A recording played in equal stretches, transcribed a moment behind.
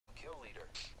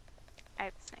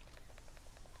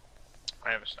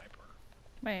I have a sniper.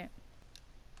 Wait.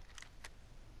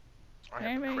 I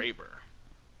have a Kraber.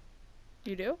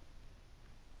 You do?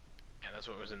 Yeah, that's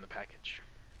what was in the package.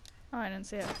 Oh, I didn't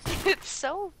see it. It's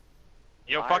so.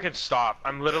 Yo, hard. fucking stop.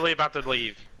 I'm literally about to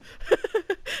leave.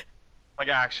 Like,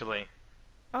 actually.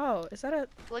 Oh, is that a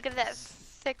Look at that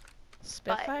thick.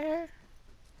 Spitfire?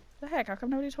 The heck? How come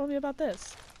nobody told me about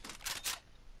this?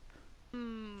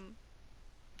 Hmm.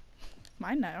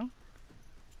 Mine now.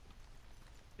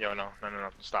 Yo, no,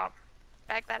 stop.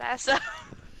 Back that ass up.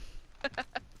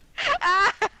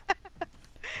 Ah!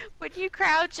 When you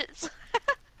crouch, it's.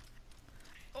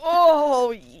 Oh,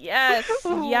 yes,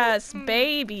 yes,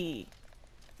 baby.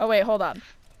 Oh, wait, hold on.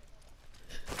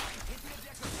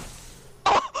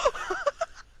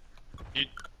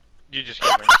 You just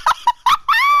killed me.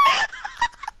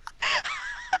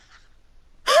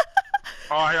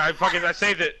 Oh, I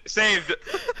saved it. Saved.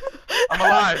 I'm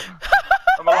alive.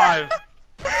 I'm alive.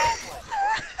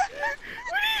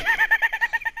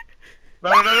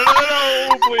 No,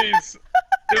 please.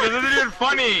 Dude, this isn't even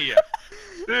funny.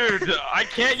 Dude, I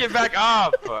can't get back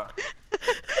up.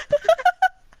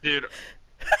 Dude.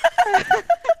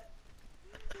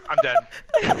 I'm dead.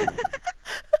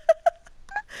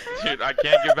 Dude, I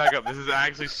can't get back up. This is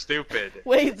actually stupid.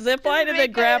 Wait, zipline and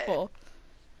then grapple.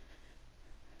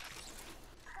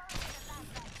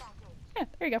 Yeah,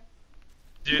 there you go.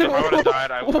 Dude, if I would have died,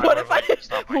 I would have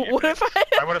stopped playing Apex. What if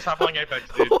I would have stopped playing Apex,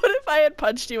 dude. What if I had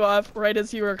punched you off right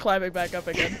as you were climbing back up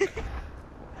again?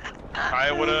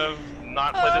 I would have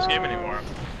not played this game anymore.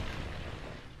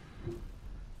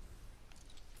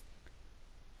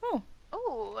 Oh.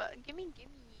 Oh, gimme.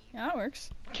 Yeah, that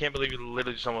works. I can't believe you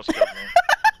literally just almost killed me.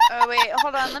 Oh wait,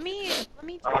 hold on. Let me.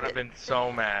 I would have been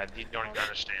so mad. You don't even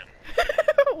understand.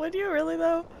 Would you really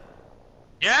though?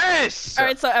 Yes!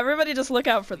 Alright, so everybody just look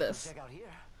out for this.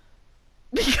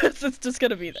 Because it's just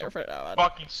gonna be there for now on.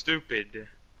 Fucking stupid.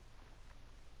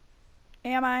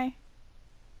 Am I?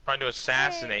 Trying to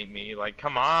assassinate me. Like,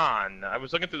 come on. I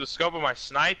was looking through the scope of my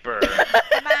sniper.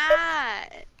 Come on.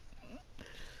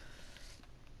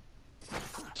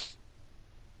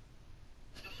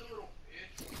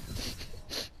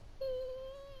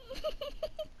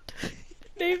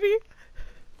 Maybe.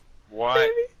 What?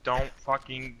 Maybe. Don't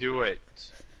fucking do it.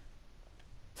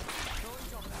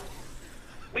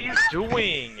 What are you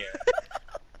doing?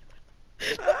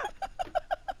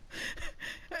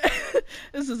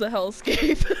 This is a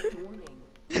hellscape.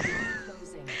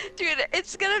 Dude,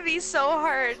 it's gonna be so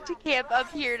hard to camp up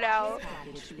here now.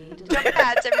 Jump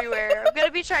pads everywhere. I'm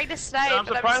gonna be trying to snipe, I'm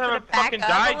but I'm surprised just I gonna haven't back fucking up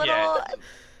died a little. yet.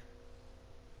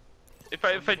 If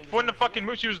I wouldn't have fucking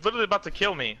moved, she was literally about to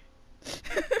kill me.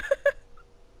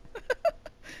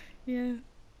 Yeah.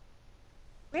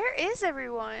 Where is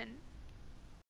everyone?